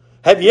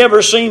 Have you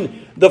ever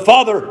seen the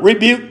Father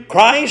rebuke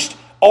Christ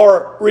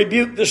or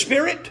rebuke the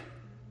Spirit?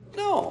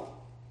 No.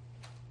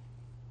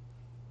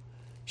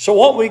 So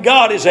what we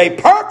got is a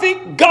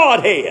perfect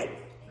Godhead.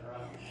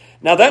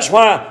 Now that's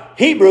why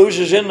Hebrews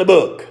is in the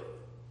book.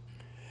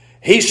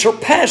 He's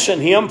surpassing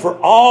him for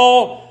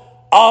all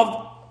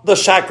of the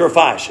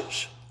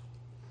sacrifices.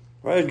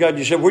 Praise God.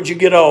 You said, where'd you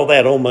get all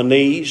that? On my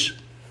knees,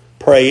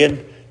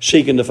 praying,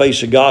 seeking the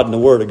face of God and the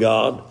Word of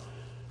God.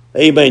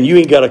 Amen. You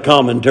ain't got a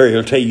commentary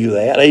that'll tell you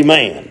that.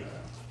 Amen.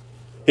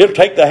 It'll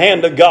take the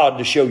hand of God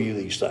to show you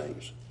these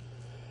things.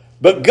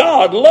 But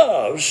God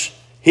loves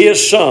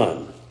His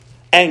Son.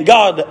 And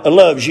God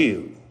loves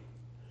you.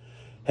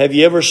 Have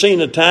you ever seen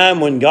a time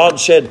when God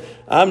said,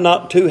 I'm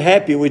not too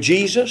happy with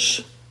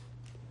Jesus?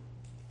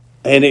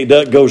 And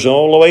it goes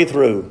all the way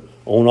through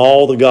on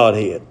all the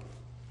Godhead.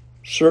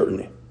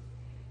 Certainly.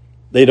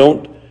 They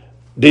don't.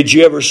 Have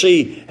you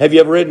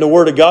ever read in the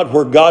Word of God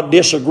where God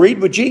disagreed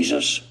with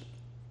Jesus?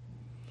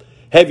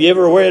 Have you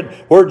ever read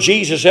where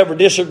Jesus ever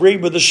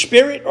disagreed with the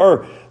Spirit,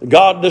 or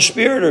God the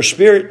Spirit, or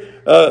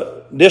Spirit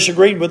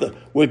disagreed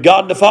with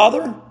God the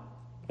Father?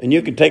 And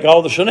you can take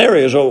all the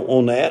scenarios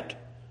on that.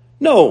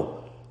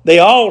 No, they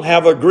all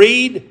have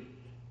agreed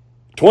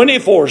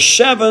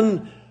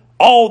 24/7,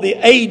 all the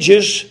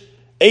ages,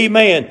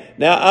 Amen.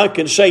 Now I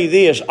can say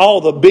this,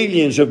 all the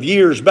billions of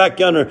years back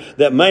under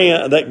that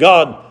man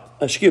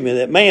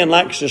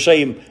likes to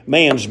say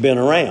man's been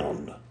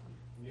around.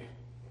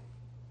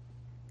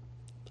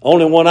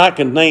 Only one I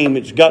can name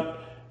that's got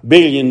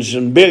billions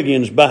and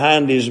billions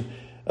behind his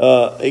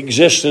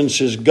existence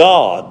is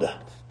God.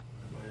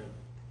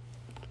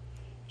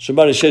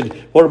 Somebody said,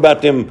 what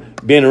about them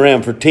being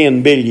around for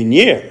 10 billion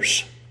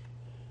years?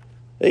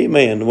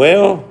 Amen.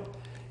 Well,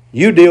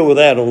 you deal with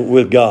that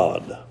with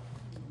God.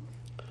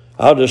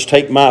 I'll just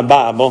take my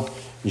Bible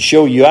and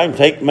show you. I can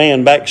take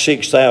man back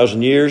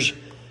 6,000 years,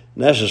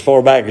 and that's as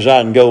far back as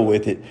I can go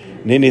with it.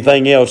 And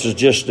anything else is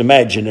just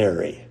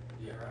imaginary.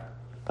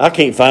 I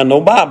can't find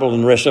no Bible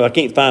in the rest of it. I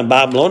can't find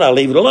Bible on it. I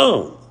leave it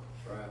alone.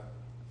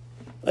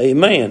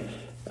 Amen.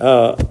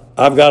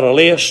 I've got a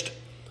list.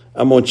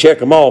 I'm going to check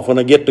them off when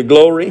I get to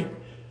glory.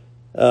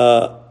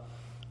 I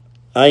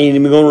ain't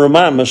even going to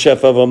remind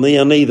myself of them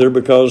then either,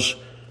 because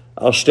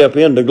I'll step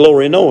into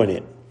glory knowing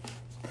it.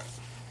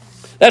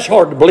 That's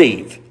hard to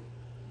believe.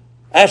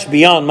 That's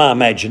beyond my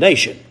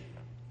imagination.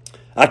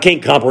 I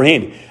can't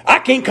comprehend it. I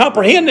can't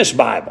comprehend this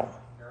Bible.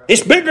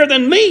 It's bigger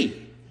than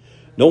me.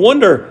 No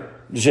wonder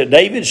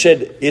David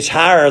said, it's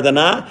higher than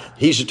I.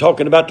 He's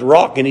talking about the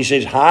rock, and he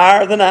says,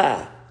 higher than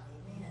I.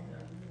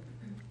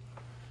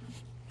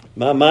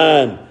 My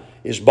mind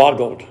is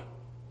boggled,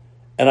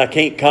 and I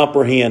can't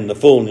comprehend the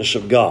fullness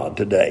of God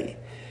today.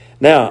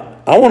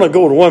 Now, I want to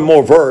go to one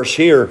more verse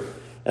here,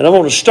 and I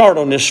want to start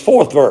on this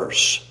 4th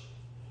verse.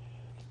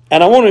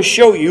 And I want to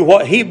show you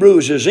what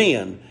Hebrews is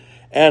in.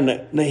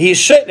 And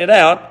he's setting it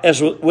out as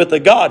with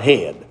the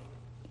Godhead.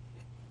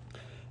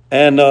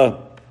 And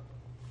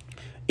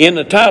in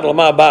the title of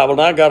my Bible,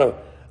 and I got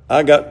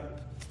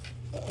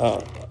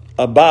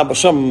a Bible.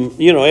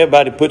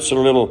 Everybody puts their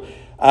little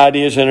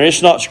ideas in there.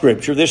 It's not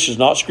Scripture. This is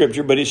not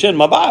Scripture, but it's in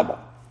my Bible.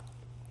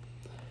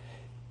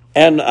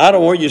 And I don't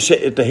know where you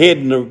sit at the head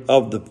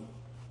of the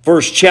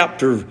first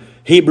chapter of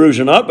Hebrews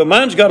or not, but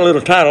mine's got a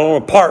little title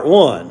on Part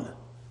 1.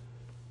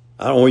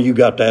 I don't know where you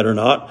got that or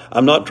not.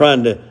 I'm not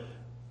trying to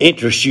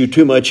interest you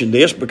too much in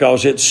this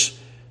because it's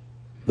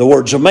the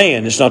words of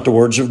man. It's not the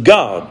words of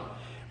God.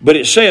 But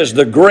it says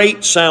the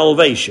great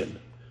salvation.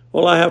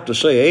 Well, I have to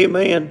say,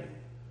 amen.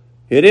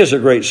 It is a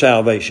great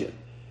salvation.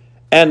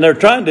 And they're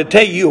trying to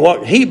tell you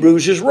what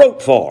Hebrews is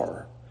wrote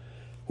for.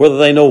 Whether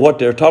they know what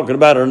they're talking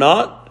about or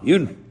not,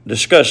 you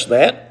discuss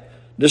that,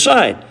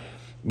 decide.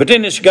 But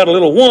then it's got a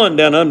little 1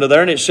 down under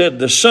there, and it said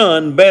the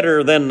Son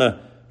better than the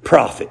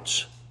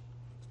prophets.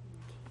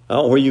 I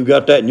don't know where you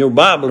got that in your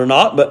Bible or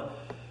not, but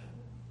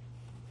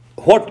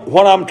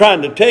what I'm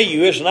trying to tell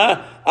you is, and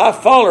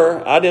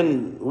I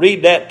didn't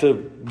read that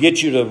to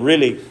get you to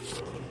really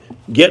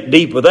get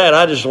deep with that.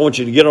 I just want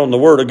you to get on the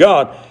Word of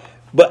God.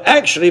 But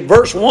actually,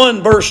 verse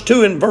 1, verse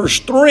 2, and verse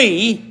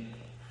 3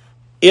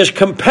 is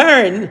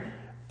comparing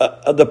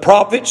the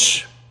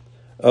prophets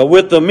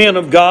with the men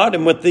of God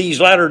and with these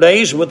latter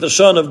days with the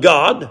Son of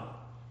God.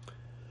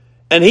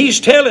 And he's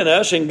telling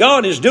us, and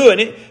God is doing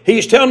it,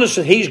 he's telling us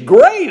that he's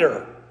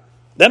greater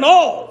than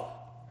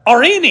all,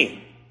 or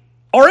any,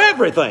 or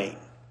everything.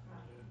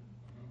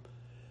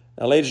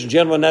 Now, ladies and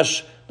gentlemen,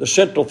 that's the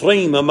central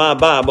theme of my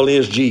Bible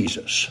is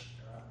Jesus.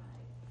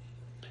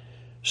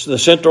 So the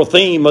central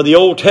theme of the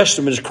Old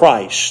Testament is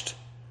Christ.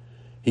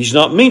 He's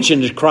not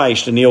mentioned as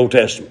Christ in the Old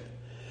Testament.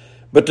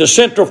 But the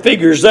central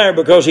figure is there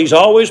because he's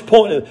always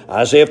pointed.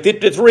 Isaiah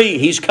 53,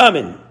 he's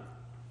coming.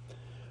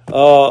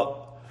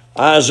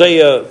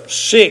 Isaiah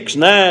 6,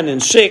 9,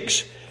 and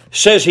 6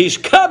 says he's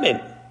coming.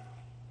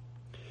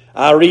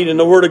 I read in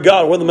the Word of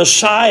God where the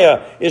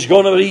Messiah is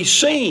going to be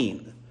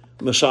seen.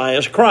 Messiah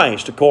is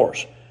Christ, of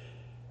course.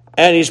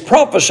 And he's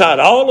prophesied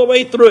all the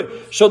way through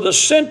it. So the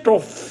central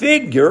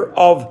figure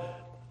of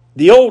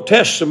the Old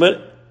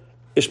Testament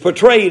is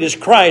portrayed as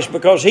Christ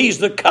because he's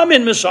the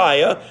coming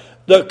Messiah,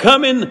 the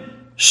coming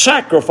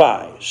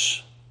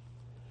sacrifice.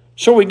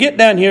 So we get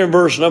down here in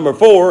verse number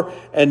 4,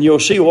 and you'll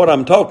see what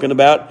I'm talking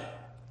about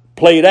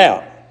played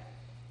out.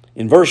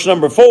 In verse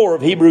number 4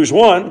 of Hebrews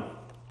 1,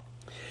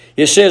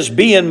 it says,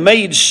 being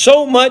made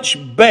so much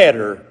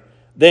better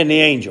than the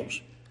angels.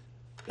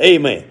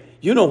 Amen.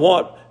 You know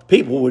what?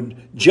 People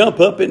would jump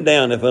up and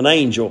down if an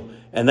angel,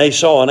 and they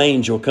saw an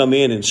angel come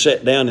in and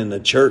sit down in the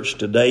church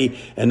today,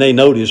 and they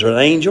noticed an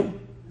angel.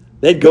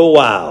 They'd go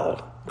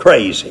wild,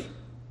 crazy.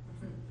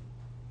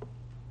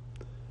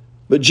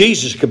 But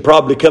Jesus could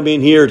probably come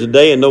in here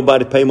today and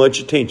nobody pay much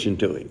attention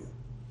to him.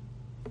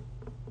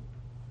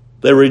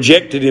 They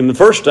rejected him the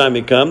first time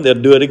he come, they'll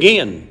do it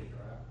again.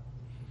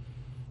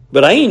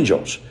 But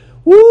angels,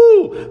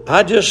 woo,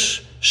 I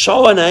just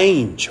saw an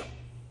angel.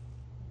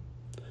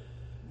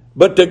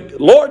 But the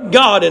Lord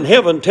God in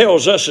heaven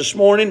tells us this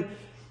morning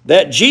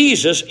that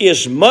Jesus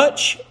is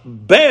much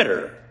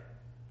better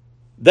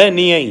than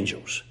the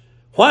angels.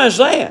 Why is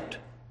that?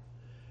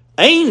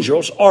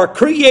 Angels are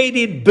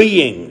created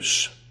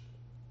beings.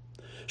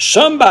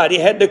 Somebody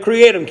had to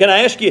create them. Can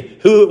I ask you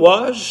who it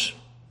was?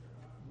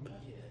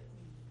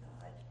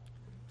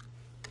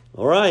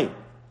 All right.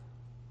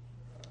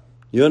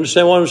 You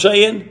understand what I'm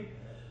saying?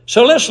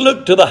 So let's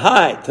look to the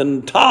height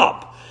and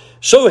top.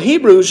 So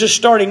Hebrews is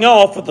starting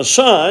off with the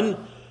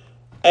Son,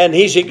 and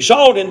he's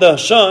exalting the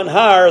Son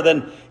higher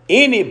than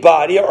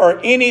anybody or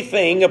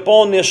anything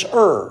upon this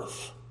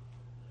earth.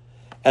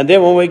 And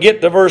then when we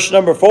get to verse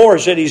number 4,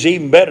 he said he's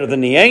even better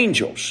than the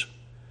angels,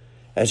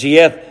 as he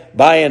hath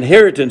by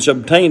inheritance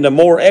obtained a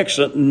more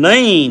excellent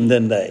name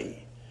than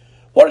they.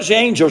 What has the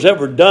angels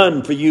ever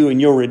done for you in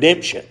your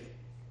redemption?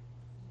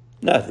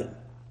 Nothing.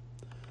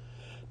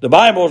 The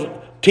Bible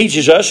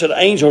teaches us that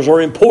angels are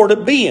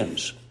important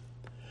beings.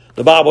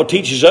 The Bible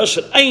teaches us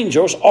that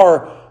angels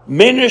are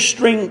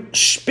ministering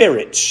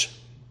spirits.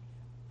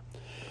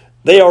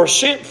 They are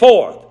sent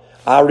forth.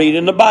 I read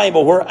in the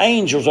Bible where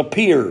angels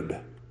appeared.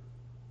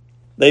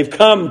 They've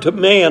come to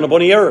man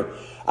upon the earth.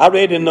 I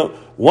read in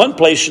one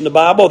place in the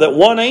Bible that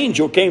one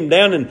angel came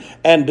down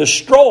and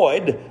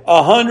destroyed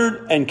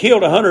 100 and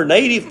killed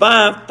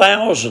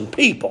 185,000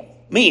 people,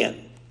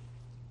 men.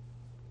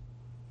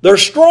 They're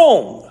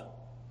strong.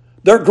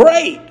 They're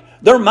great.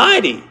 They're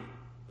mighty.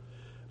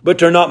 But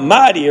they're not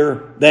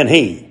mightier than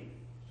He.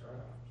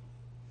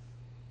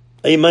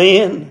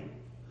 Amen.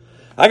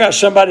 I got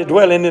somebody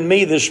dwelling in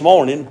me this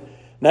morning, and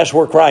that's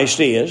where Christ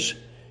is.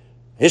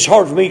 It's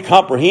hard for me to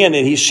comprehend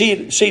that He's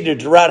seated at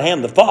the right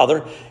hand of the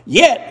Father,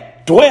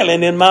 yet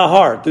dwelling in my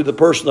heart through the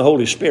person of the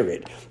Holy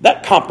Spirit.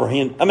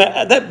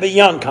 That's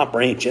beyond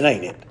comprehension,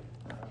 ain't it?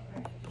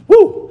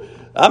 Woo!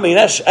 I mean,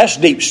 that's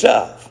deep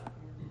stuff.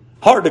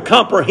 Hard to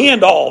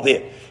comprehend all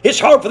this. It's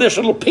hard for this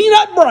little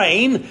peanut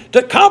brain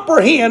to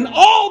comprehend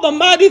all the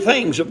mighty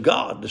things of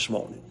God this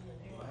morning.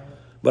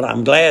 But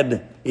I'm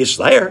glad it's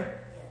there.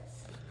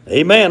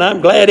 Amen. I'm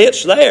glad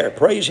it's there.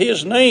 Praise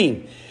His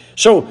name.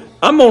 So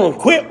I'm going to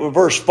quit with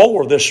verse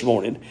 4 this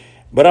morning,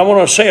 but I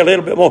want to say a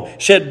little bit more.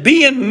 It said,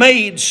 being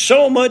made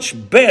so much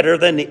better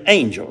than the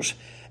angels,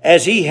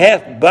 as He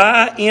hath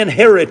by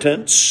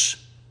inheritance.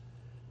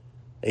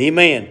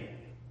 Amen.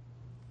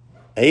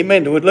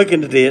 Amen. We're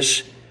looking at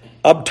this.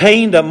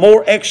 Obtained a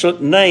more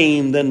excellent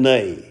name than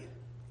they.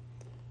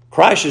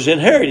 Christ has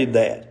inherited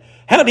that.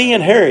 How did He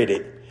inherit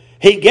it?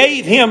 He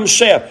gave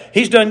Himself.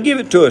 He's done give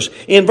it to us.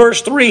 In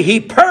verse 3, He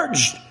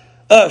purged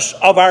us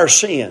of our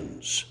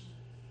sins.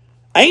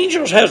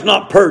 Angels has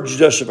not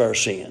purged us of our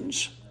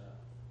sins.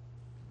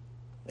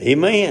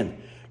 Amen.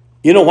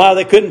 You know why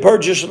they couldn't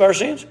purge us of our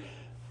sins?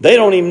 They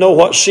don't even know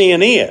what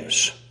sin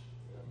is.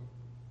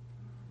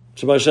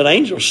 Somebody said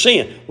angels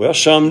sin. Well,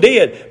 some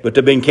did, but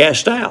they've been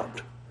cast out.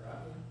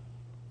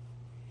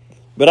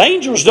 But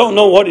angels don't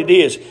know what it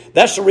is.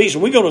 That's the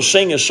reason we're going to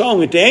sing a song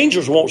that the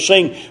angels won't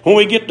sing when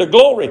we get to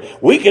glory.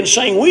 We can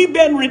sing, we've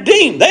been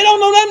redeemed. They don't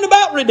know nothing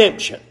about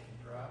redemption.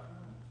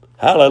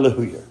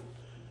 Hallelujah.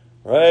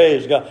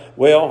 Praise God.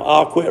 Well,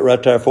 I'll quit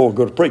right there before we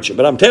go to preaching.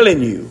 But I'm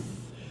telling you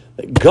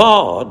that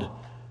God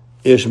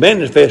is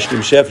manifesting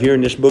Himself here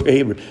in this book of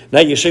Hebrews.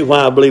 Now you see why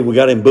I believe we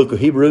got in the book of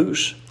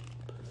Hebrews?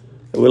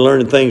 We're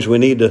learning things we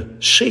need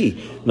to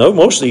see. No,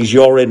 most of these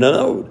you already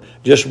know.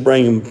 Just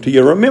bring them to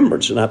your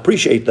remembrance, and I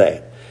appreciate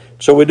that.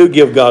 So we do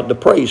give God the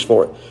praise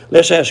for it.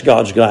 Let's ask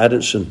God's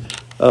guidance, and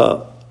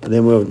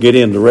then we'll get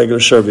into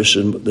regular service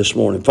this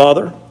morning.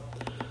 Father,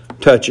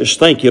 touch us.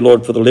 Thank you,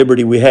 Lord, for the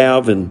liberty we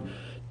have in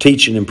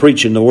teaching and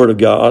preaching the Word of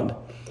God.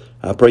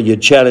 I pray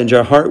you'd challenge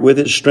our heart with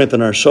it,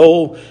 strengthen our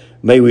soul.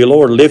 May we,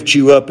 Lord, lift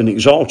you up and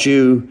exalt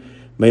you.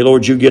 May,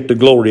 Lord, you get the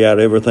glory out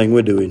of everything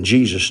we do. In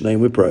Jesus'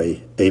 name we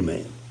pray.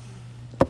 Amen.